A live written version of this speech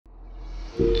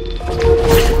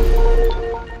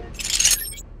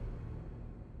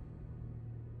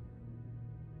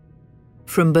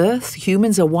From birth,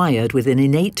 humans are wired with an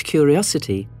innate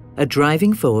curiosity, a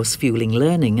driving force fueling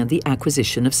learning and the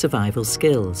acquisition of survival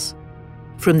skills.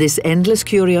 From this endless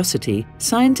curiosity,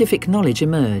 scientific knowledge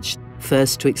emerged,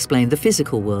 first to explain the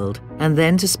physical world, and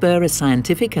then to spur a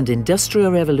scientific and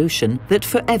industrial revolution that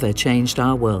forever changed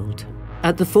our world.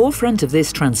 At the forefront of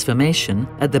this transformation,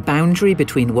 at the boundary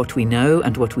between what we know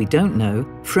and what we don't know,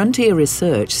 frontier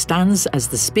research stands as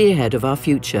the spearhead of our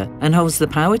future and holds the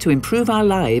power to improve our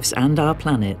lives and our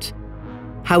planet.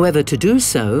 However, to do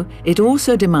so, it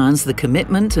also demands the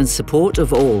commitment and support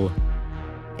of all.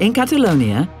 In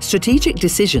Catalonia, strategic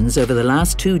decisions over the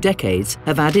last 2 decades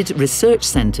have added research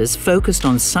centres focused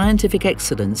on scientific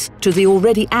excellence to the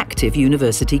already active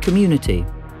university community.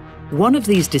 One of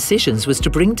these decisions was to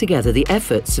bring together the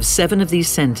efforts of 7 of these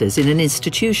centres in an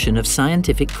institution of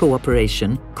scientific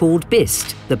cooperation called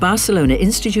BIST, the Barcelona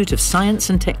Institute of Science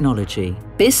and Technology.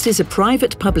 BIST is a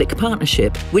private-public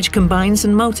partnership which combines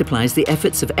and multiplies the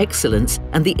efforts of excellence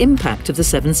and the impact of the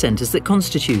 7 centres that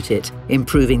constitute it,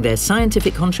 improving their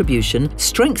scientific contribution,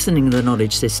 strengthening the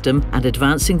knowledge system, and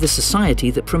advancing the society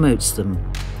that promotes them.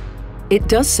 It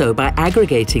does so by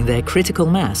aggregating their critical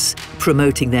mass,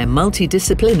 promoting their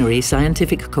multidisciplinary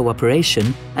scientific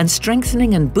cooperation, and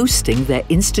strengthening and boosting their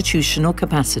institutional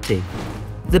capacity.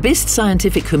 The BIST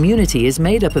scientific community is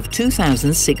made up of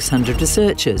 2,600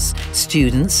 researchers,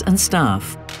 students and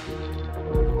staff,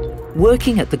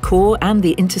 working at the core and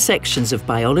the intersections of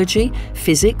biology,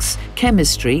 physics,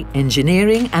 chemistry,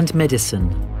 engineering and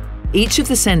medicine. Each of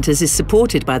the centres is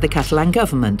supported by the Catalan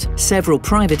government, several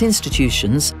private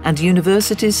institutions and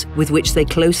universities with which they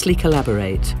closely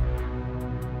collaborate.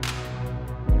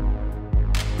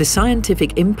 The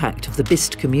scientific impact of the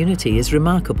BIST community is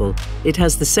remarkable. It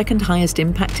has the 2nd highest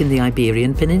impact in the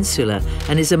Iberian Peninsula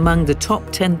and is among the top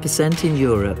 10% in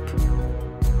Europe.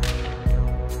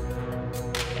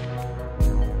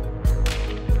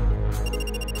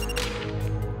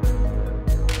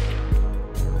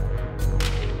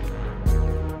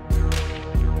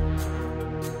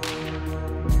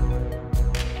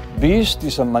 BIST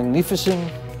is a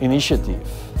magnificent initiative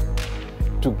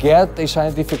to get a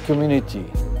scientific community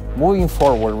moving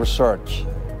forward research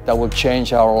that will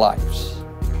change our lives.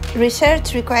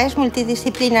 Research requires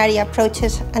multidisciplinary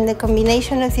approaches and the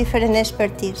combination of different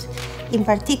expertise, in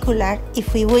particular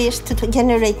if we wish to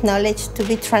generate knowledge to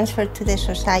be transferred to the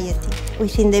society.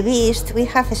 Within the BIST, we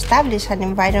have established an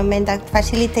environment that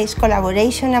facilitates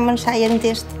collaboration among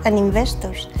scientists and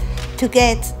investors to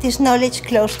get this knowledge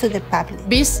close to the public.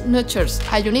 BIST nurtures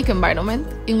a unique environment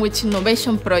in which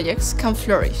innovation projects can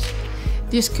flourish.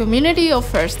 This community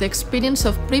offers the experience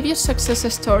of previous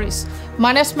success stories,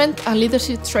 management and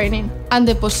leadership training, and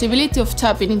the possibility of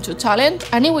tapping into talent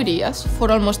and new ideas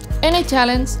for almost any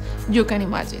challenge you can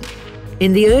imagine.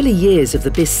 In the early years of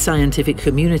the BIST scientific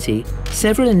community,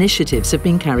 several initiatives have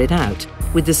been carried out,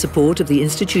 with the support of the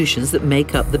institutions that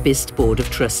make up the BIST Board of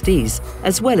Trustees,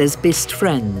 as well as BIST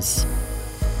Friends.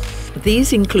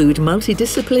 These include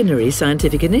multidisciplinary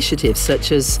scientific initiatives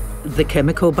such as the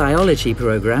Chemical Biology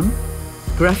Programme,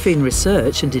 Graphene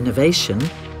Research and Innovation,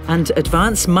 and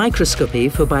Advanced Microscopy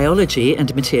for Biology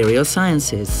and Material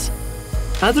Sciences.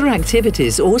 Other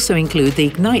activities also include the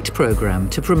IGNITE programme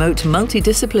to promote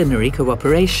multidisciplinary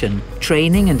cooperation,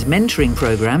 training and mentoring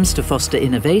programmes to foster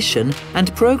innovation,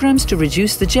 and programmes to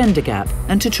reduce the gender gap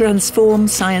and to transform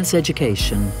science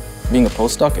education. Being a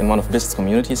postdoc in one of BIST's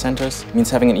community centres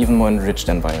means having an even more enriched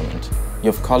environment.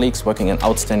 You have colleagues working in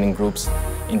outstanding groups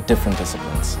in different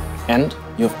disciplines. And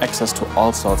you have access to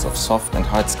all sorts of soft and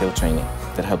hard skill training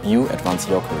that help you advance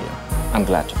your career. I'm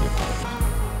glad to be a part of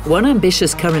it. One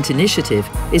ambitious current initiative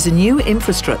is a new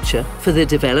infrastructure for the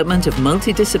development of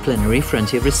multidisciplinary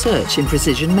frontier research in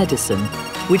precision medicine,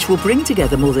 which will bring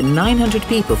together more than 900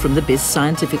 people from the BIST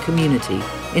scientific community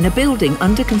in a building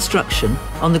under construction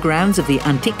on the grounds of the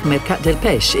Antic Mercat del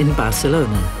Peix in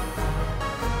Barcelona.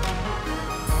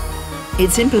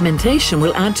 Its implementation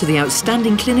will add to the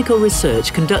outstanding clinical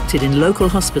research conducted in local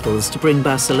hospitals to bring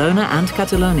Barcelona and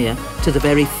Catalonia to the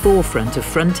very forefront of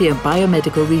frontier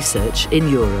biomedical research in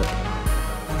Europe.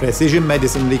 Precision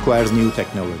medicine requires new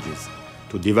technologies.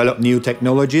 To develop new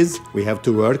technologies, we have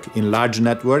to work in large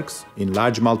networks, in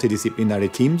large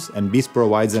multidisciplinary teams, and BIST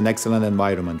provides an excellent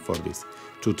environment for this,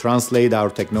 to translate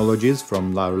our technologies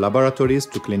from our laboratories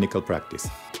to clinical practice.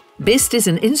 BIST is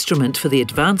an instrument for the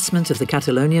advancement of the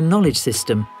Catalonian knowledge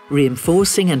system,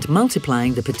 reinforcing and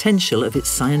multiplying the potential of its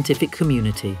scientific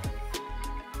community.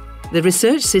 The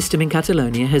research system in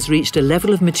Catalonia has reached a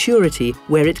level of maturity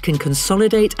where it can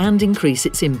consolidate and increase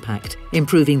its impact,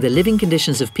 improving the living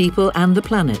conditions of people and the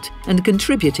planet, and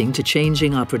contributing to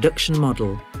changing our production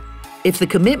model. If the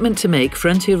commitment to make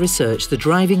frontier research the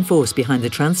driving force behind the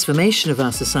transformation of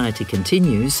our society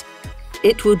continues,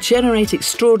 it will generate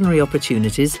extraordinary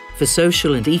opportunities for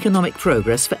social and economic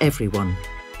progress for everyone.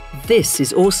 This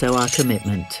is also our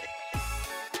commitment.